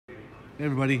Hey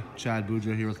everybody, Chad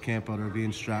Boudreaux here with Camp Out RV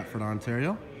in Stratford,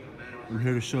 Ontario. I'm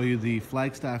here to show you the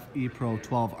Flagstaff E-Pro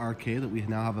 12RK that we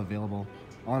now have available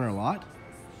on our lot.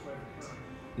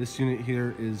 This unit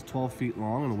here is 12 feet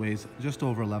long and weighs just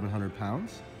over 1,100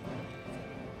 pounds.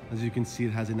 As you can see,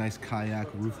 it has a nice kayak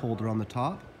roof holder on the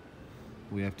top.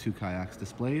 We have 2 kayaks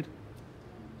displayed.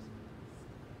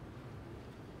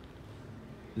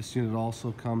 This unit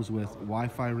also comes with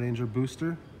Wi-Fi Ranger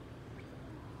booster.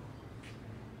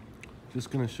 Just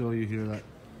going to show you here that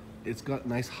it's got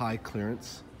nice high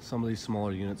clearance. Some of these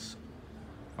smaller units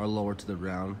are lower to the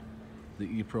ground. The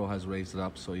E-Pro has raised it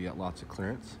up so you get lots of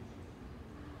clearance.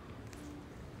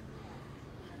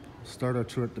 Start our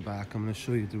tour at the back. I'm going to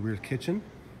show you the rear kitchen.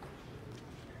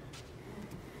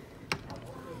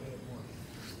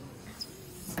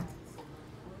 You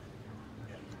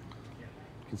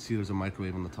can see there's a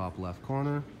microwave in the top left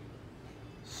corner,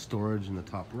 storage in the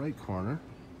top right corner.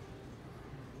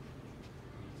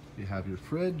 You have your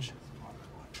fridge,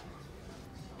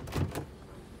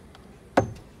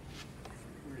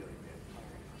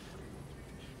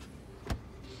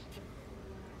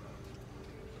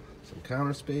 some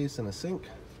counter space and a sink,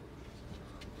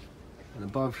 and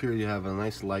above here you have a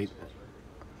nice light,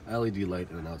 LED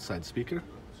light and an outside speaker.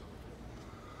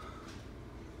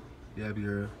 You have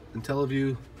your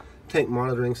IntelliView tank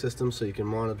monitoring system so you can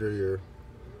monitor your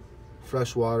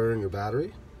fresh water and your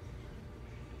battery.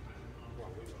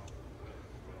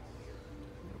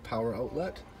 Power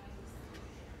outlet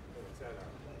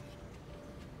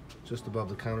just above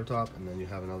the countertop, and then you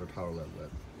have another power outlet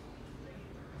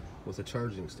with a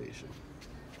charging station.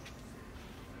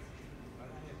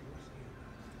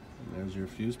 And there's your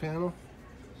fuse panel.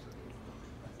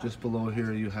 Just below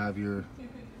here you have your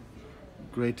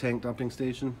gray tank dumping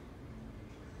station,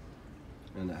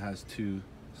 and it has 2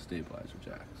 stabilizer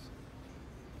jacks.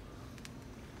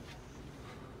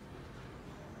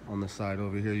 On the side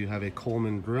over here you have a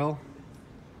Coleman grill.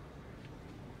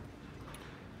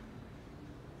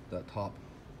 That top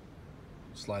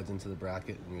slides into the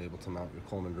bracket and you're able to mount your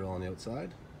Coleman grill on the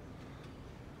outside.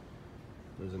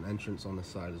 There's an entrance on the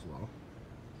side as well.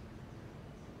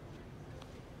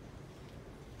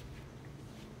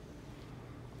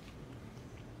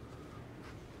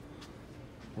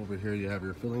 Over here you have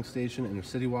your filling station and your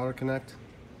city water connect.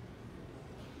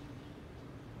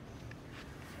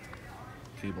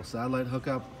 Cable satellite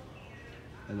hookup,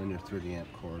 and then your 30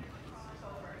 amp cord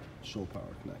show power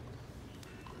connect.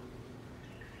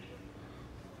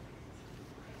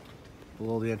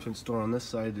 Below the entrance door on this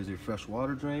side is your fresh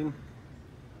water drain.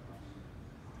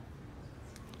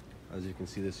 As you can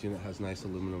see, this unit has nice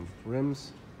aluminum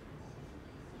rims.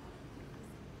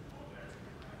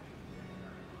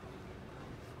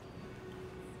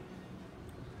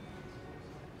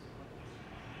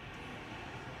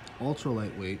 Ultra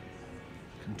lightweight.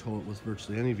 Can tow it with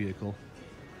virtually any vehicle.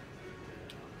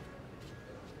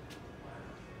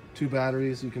 2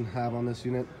 batteries you can have on this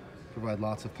unit, provide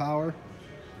lots of power.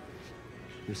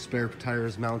 Your spare tire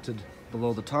is mounted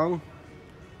below the tongue.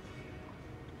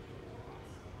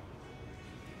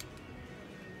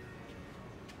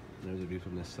 There's a view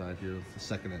from this side here with the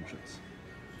second entrance.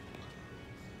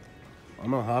 I'm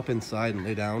gonna hop inside and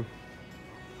lay down.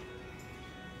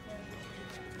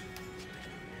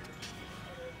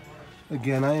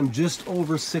 Again, I am just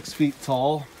over 6 feet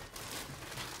tall,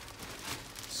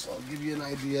 so I'll give you an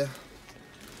idea.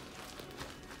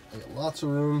 I got lots of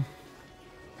room,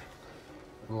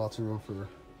 and lots of room for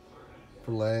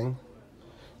laying.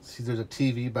 See, there's a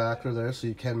TV backer there, so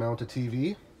you can mount a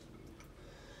TV.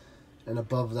 And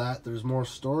above that, there's more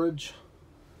storage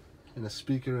and a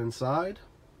speaker inside.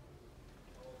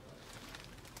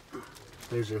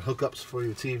 There's your hookups for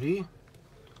your TV.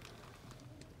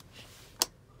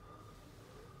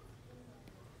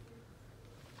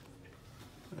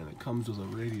 And it comes with a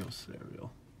radio stereo.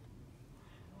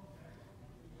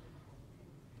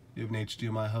 You have an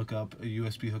HDMI hookup, a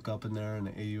USB hookup in there, and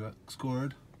an AUX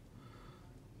cord.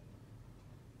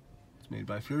 It's made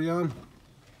by Furrion.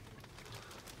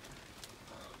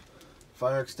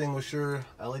 Fire extinguisher,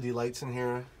 LED lights in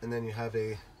here, and then you have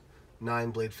a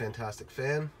 9-blade fantastic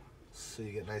fan, so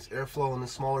you get nice airflow in the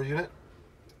smaller unit.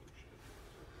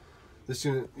 This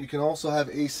unit, you can also have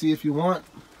AC if you want.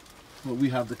 But we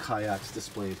have the kayaks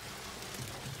displayed.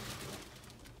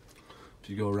 If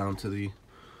you go around to the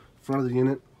front of the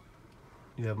unit,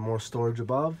 you have more storage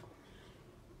above.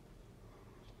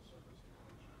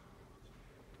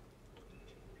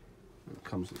 It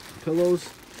comes with pillows.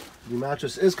 The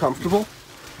mattress is comfortable.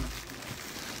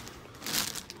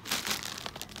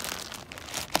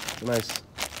 A nice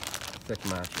thick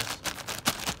mattress.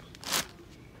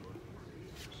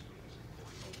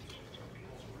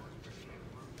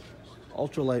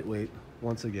 ultra lightweight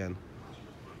once again.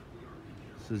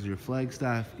 This is your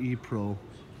Flagstaff E-Pro.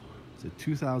 It's a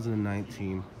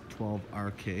 2019 12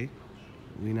 RK.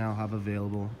 We now have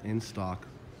available in stock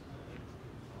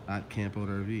at Campout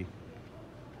RV.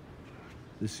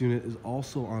 This unit is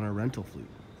also on our rental fleet.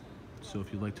 So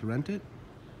if you'd like to rent it,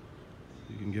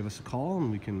 you can give us a call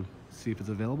and we can see if it's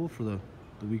available for the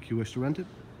week you wish to rent it.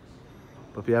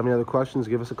 But if you have any other questions,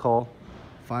 give us a call,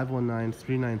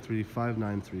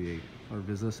 519-393-5938, or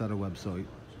visit us at our website,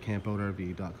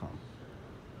 campoutrv.com.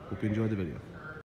 Hope you enjoyed the video.